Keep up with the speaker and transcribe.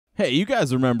Hey, you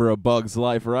guys remember A Bug's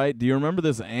Life, right? Do you remember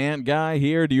this ant guy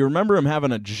here? Do you remember him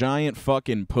having a giant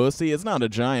fucking pussy? It's not a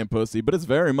giant pussy, but it's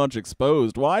very much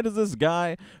exposed. Why does this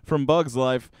guy from Bug's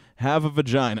Life have a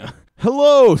vagina?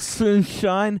 Hello,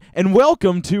 sunshine, and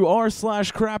welcome to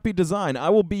r/crappydesign. I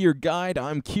will be your guide.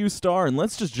 I'm Cuestar, and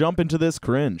let's just jump into this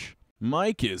cringe.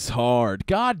 Mike is hard.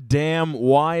 God damn,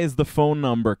 why is the phone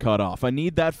number cut off? I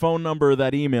need that phone number or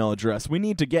that email address. We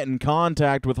need to get in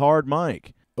contact with Hard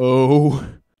Mike. Oh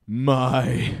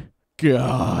my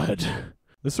God.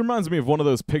 This reminds me of one of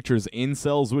those pictures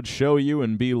incels would show you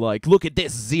and be like, look at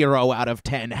this 0 out of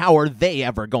 10. How are they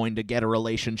ever going to get a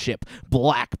relationship?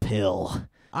 Black pill.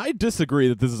 I disagree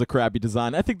that this is a crappy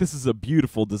design. I think this is a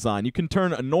beautiful design. You can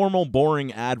turn a normal,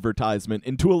 boring advertisement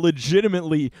into a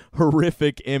legitimately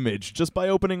horrific image just by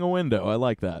opening a window. I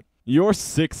like that. You're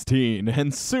 16,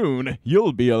 and soon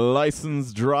you'll be a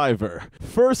licensed driver.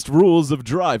 First rules of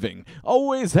driving.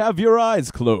 Always have your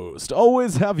eyes closed.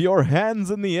 Always have your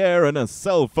hands in the air and a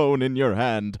cell phone in your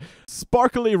hand.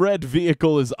 Sparkly red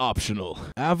vehicle is optional.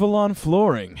 Avalon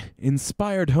flooring.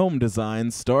 Inspired home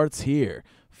design starts here.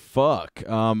 Fuck.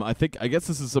 I guess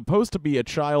this is supposed to be a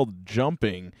child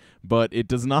jumping, but it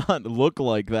does not look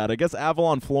like that. I guess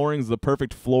Avalon flooring is the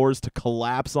perfect floors to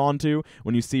collapse onto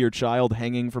when you see your child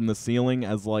hanging from the ceiling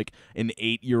as like an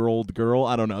 8-year-old girl.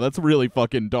 I don't know. That's really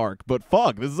fucking dark, but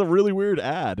fuck, this is a really weird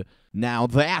ad. Now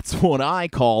that's what I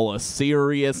call a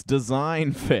serious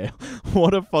design fail.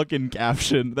 What a fucking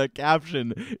caption. That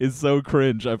caption is so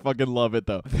cringe. I fucking love it,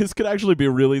 though. This could actually be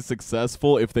really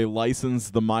successful if they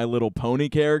licensed the My Little Pony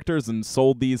characters and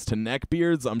sold these to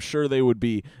neckbeards. I'm sure they would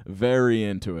be very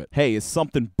into it. Hey, is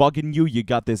something bugging you? You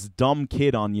got this dumb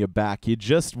kid on your back. You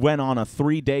just went on a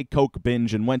 3-day coke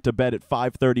binge and went to bed at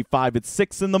 5:35. It's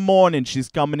 6 in the morning. She's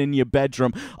coming in your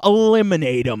bedroom.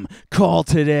 Eliminate him. Call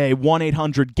today.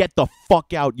 1-800. Get the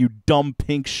fuck out, you dumb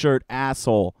pink shirt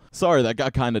asshole. Sorry, that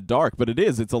got kind of dark, but it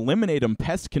is. It's Eliminate 'em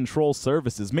Pest Control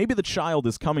Services. Maybe the child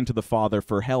is coming to the father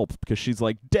for help because she's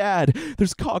like, Dad,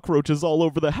 there's cockroaches all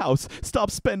over the house. Stop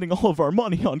spending all of our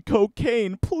money on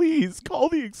cocaine. Please, call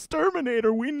the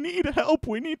exterminator. We need help.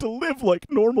 We need to live like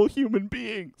normal human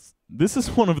beings. This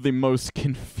is one of the most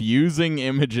confusing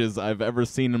images I've ever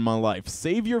seen in my life.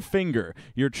 Save your finger.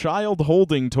 Your child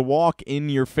holding to walk in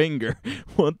your finger.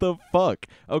 What the fuck?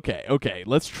 Okay,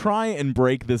 let's try and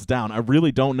break this down. I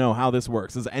really don't know how this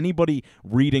works. Is anybody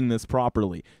reading this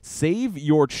properly? Save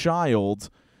your child,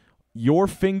 your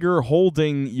finger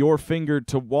holding your finger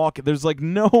to walk. There's like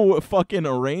no fucking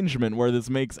arrangement where this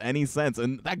makes any sense.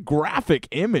 And that graphic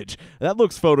image, that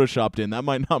looks photoshopped in. That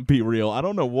might not be real. I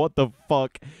don't know what the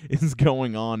fuck is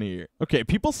going on here. Okay,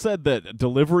 people said that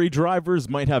delivery drivers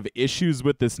might have issues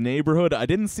with this neighborhood. I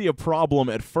didn't see a problem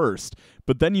at first,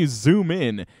 but then you zoom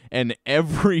in and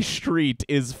every street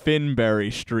is Finbury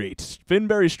Street.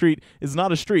 Finbury Street is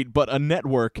not a street, but a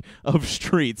network of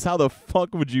streets. How the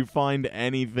fuck would you find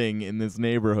anything in this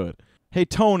neighborhood? Hey,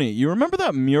 Tony, you remember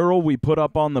that mural we put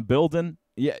up on the building?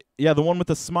 Yeah, the one with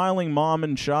the smiling mom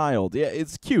and child. Yeah,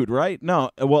 it's cute, right? No,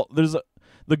 well, there's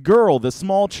the girl, the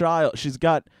small child. She's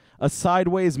got a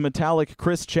sideways metallic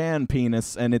Chris Chan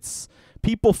penis, and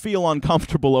people feel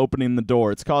uncomfortable opening the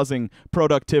door. It's causing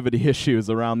productivity issues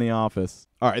around the office.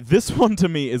 All right, this one to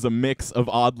me is a mix of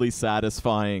oddly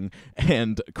satisfying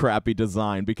and crappy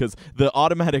design because the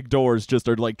automatic doors just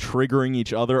are like triggering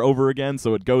each other over again,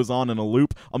 so it goes on in a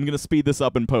loop. I'm going to speed this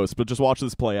up in post, but just watch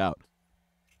this play out.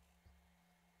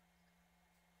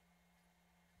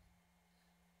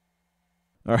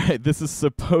 All right, this is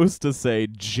supposed to say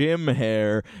gym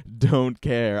hair, don't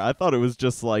care. I thought it was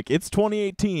just like, it's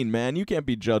 2018, man. You can't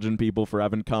be judging people for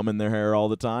having cum in their hair all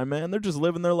the time, man. They're just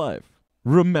living their life.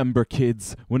 Remember,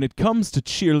 kids, when it comes to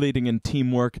cheerleading and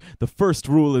teamwork, the first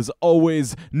rule is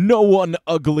always no one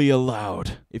ugly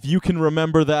allowed. If you can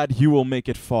remember that, you will make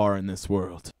it far in this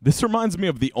world. This reminds me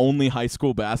of the only high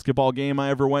school basketball game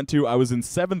I ever went to. I was in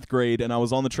 7th grade, and I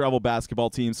was on the travel basketball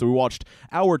team, so we watched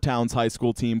our town's high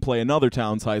school team play another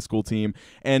town's high school team,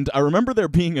 and I remember there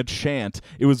being a chant.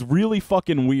 It was really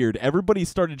fucking weird. Everybody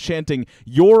started chanting,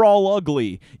 "You're all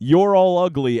ugly, you're all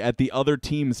ugly," at the other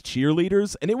team's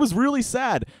cheerleaders, and it was really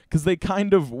sad because they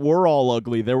kind of were all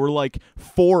ugly. There were like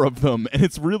 4 of them, and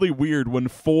it's really weird when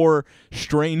 4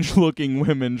 strange-looking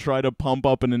women try to pump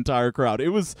up an entire crowd. It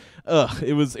was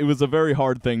a very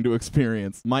hard thing to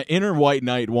experience. My inner white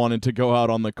knight wanted to go out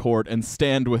on the court and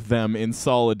stand with them in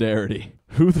solidarity.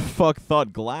 Who the fuck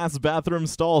thought glass bathroom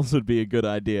stalls would be a good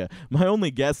idea? My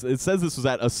only guess, it says this was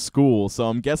at a school, so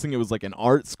I'm guessing it was like an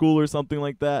art school or something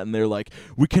like that, and they're like,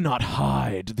 we cannot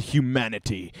hide the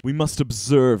humanity. We must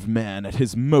observe man at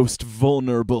his most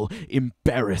vulnerable,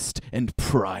 embarrassed, and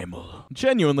primal.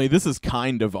 Genuinely, this is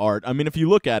kind of art. I mean, if you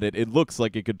look at it, it looks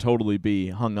like it could totally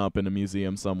be hung up in a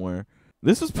museum somewhere.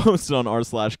 This was posted on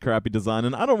r/crappydesign,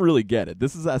 and I don't really get it.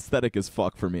 This is aesthetic as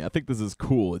fuck for me. I think this is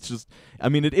cool. It's just, I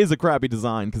mean, it is a crappy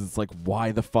design because it's like,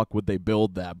 why the fuck would they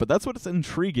build that? But that's what's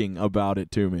intriguing about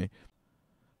it to me.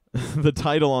 The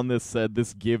title on this said,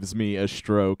 "This gives me a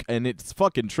stroke," and it's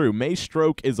fucking true. May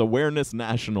Stroke is Awareness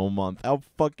National Month. How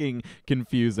fucking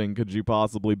confusing could you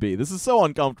possibly be? This is so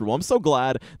uncomfortable. I'm so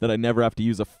glad that I never have to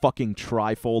use a fucking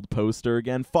trifold poster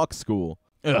again. Fuck school.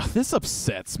 Ugh, this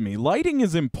upsets me. Lighting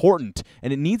is important,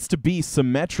 and it needs to be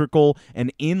symmetrical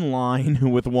and in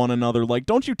line with one another. Like,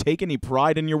 don't you take any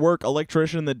pride in your work,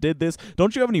 electrician that did this?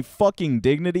 Don't you have any fucking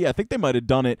dignity? I think they might have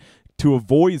done it to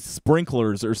avoid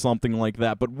sprinklers or something like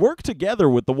that, but work together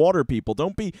with the water people.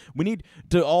 We need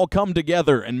to all come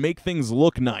together and make things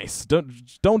look nice.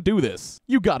 Don't do this.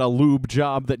 You got a lube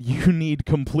job that you need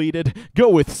completed? Go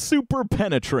with Super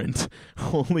Penetrant.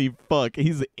 Holy fuck,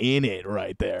 he's in it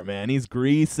right there, man. He's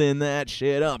greasing that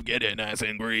shit up. Get it nice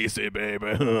and greasy,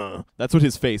 baby. That's what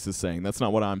his face is saying. That's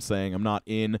not what I'm saying. I'm not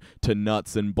into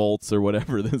nuts and bolts or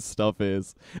whatever this stuff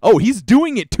is. Oh, he's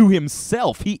doing it to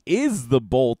himself. He is the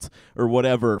bolt or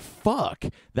whatever. Fuck.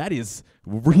 That is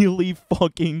really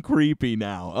fucking creepy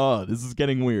now. Oh, this is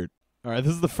getting weird. All right,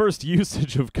 this is the first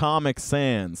usage of Comic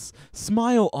Sans.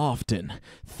 Smile often.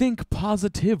 Think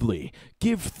positively.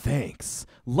 Give thanks.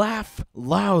 Laugh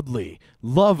loudly.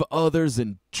 Love others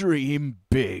and dream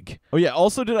big. Oh yeah,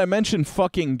 also did I mention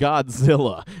fucking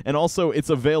Godzilla? And also it's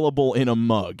available in a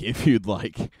mug if you'd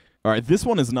like. All right, this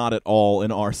one is not at all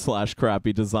in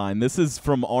r/crappydesign. This is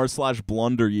from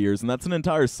r/blunderyears, and that's an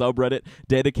entire subreddit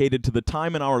dedicated to the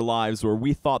time in our lives where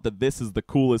we thought that this is the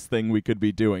coolest thing we could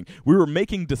be doing. We were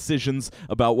making decisions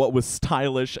about what was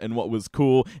stylish and what was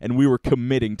cool, and we were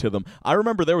committing to them. I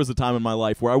remember there was a time in my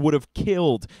life where I would have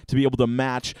killed to be able to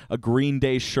match a Green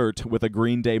Day shirt with a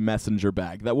Green Day messenger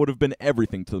bag. That would have been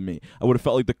everything to me. I would have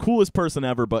felt like the coolest person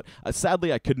ever, but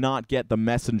sadly I could not get the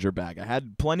messenger bag. I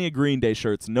had plenty of Green Day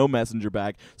shirts, no messenger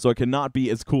bag, so I cannot be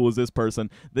as cool as this person.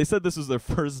 They said this was their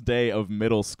first day of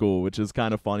middle school, which is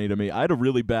kind of funny to me. I had a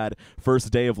really bad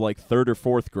first day of like 3rd or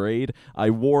 4th grade. I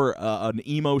wore an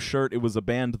emo shirt. It was a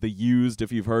band The Used,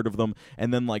 if you've heard of them,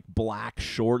 and then like black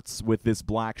shorts with this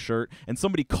black shirt, and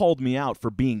somebody called me out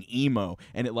for being emo,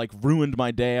 and it like ruined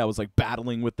my day. I was like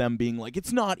battling with them, being like,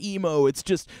 it's not emo, it's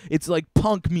like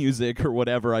punk music or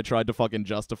whatever I tried to fucking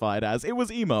justify it as. It was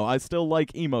emo. I still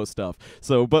like emo stuff.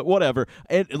 So, but whatever.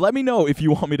 And let me know if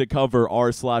you want me to cover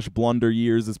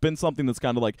r/blunderyears. It's been something that's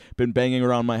kind of like been banging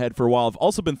around my head for a while. I've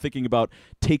also been thinking about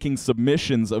taking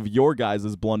submissions of your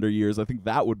guys' blunder years. I think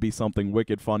that would be something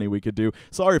wicked funny we could do.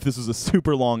 Sorry if this is a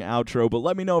super long outro, but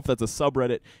let me know if that's a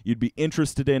subreddit you'd be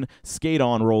interested in. Skate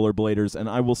on, rollerbladers, and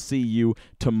I will see you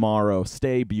tomorrow.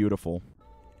 Stay beautiful.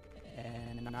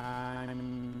 And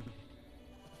I'm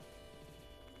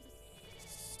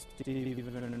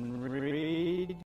Steven Reed.